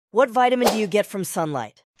What vitamin do you get from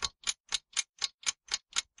sunlight?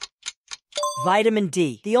 Vitamin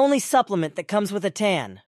D, the only supplement that comes with a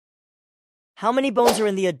tan. How many bones are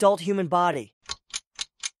in the adult human body?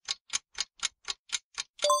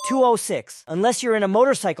 206, unless you're in a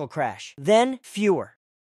motorcycle crash. Then, fewer.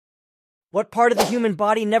 What part of the human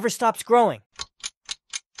body never stops growing?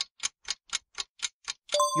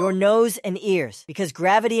 Your nose and ears, because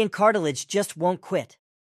gravity and cartilage just won't quit.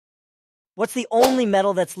 What's the only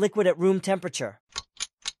metal that's liquid at room temperature?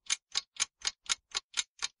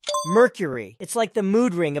 Mercury. It's like the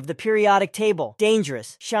mood ring of the periodic table.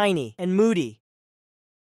 Dangerous, shiny, and moody.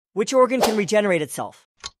 Which organ can regenerate itself?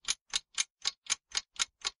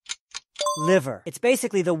 Liver. It's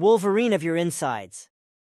basically the Wolverine of your insides.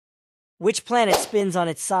 Which planet spins on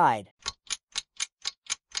its side?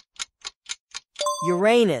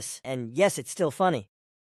 Uranus. And yes, it's still funny.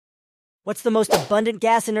 What's the most abundant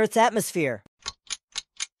gas in Earth's atmosphere?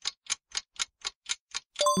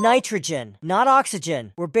 Nitrogen, not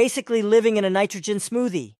oxygen. We're basically living in a nitrogen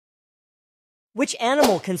smoothie. Which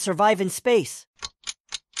animal can survive in space?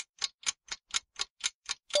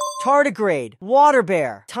 Tardigrade, water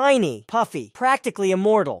bear, tiny, puffy, practically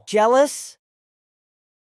immortal. Jealous?